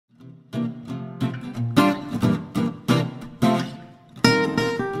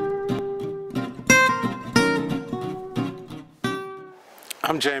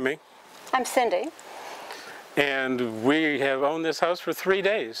I'm Jamie. I'm Cindy. And we have owned this house for 3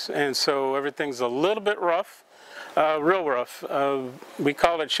 days, and so everything's a little bit rough, real rough. We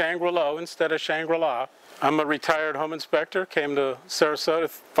call it Shangri-La instead of Shangri-La. I'm a retired home inspector, came to Sarasota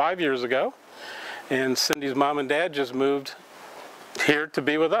 5 years ago, and Cindy's mom and dad just moved here to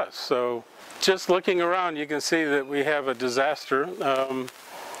be with us. So just looking around, you can see that we have a disaster.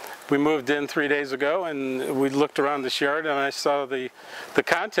 We moved in 3 days ago, and we looked around this yard, and I saw the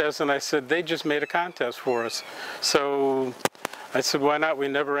contest, and I said, they just made a contest for us. So I said, why not? We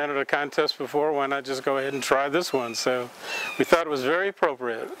never entered a contest before. Why not just go ahead and try this one? So we thought it was very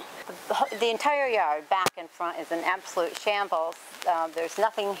appropriate. The entire yard, back and front, is an absolute shambles. There's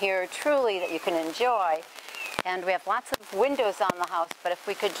nothing here truly that you can enjoy. And we have lots of windows on the house, but if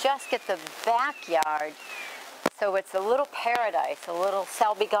we could just get the backyard, so it's a little paradise, a little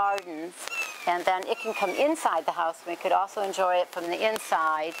Selby Gardens, and then it can come inside the house. We could also enjoy it from the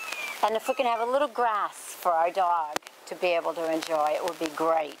inside. And if we can have a little grass for our dog to be able to enjoy, it would be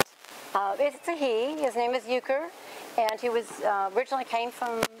great. It's a he. His name is Euchre, and he was originally came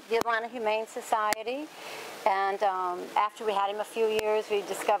from the Atlanta Humane Society. And after we had him a few years, we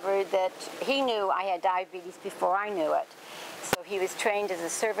discovered that he knew I had diabetes before I knew it. So he was trained as a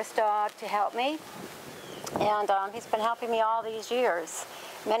service dog to help me. And he's been helping me all these years,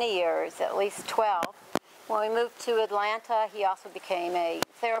 many years, at least 12. When we moved to Atlanta, he also became a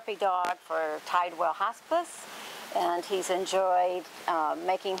therapy dog for Tidewell Hospice, and he's enjoyed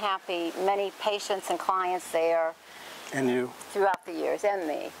making happy many patients and clients there. And you? Throughout the years, and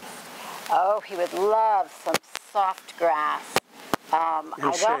me. Oh, he would love some soft grass.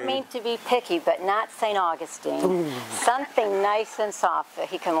 I don't mean to be picky, but not St. Augustine. Ooh. Something nice and soft that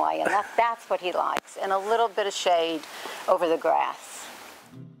he can lay in. That's what he likes, and a little bit of shade over the grass.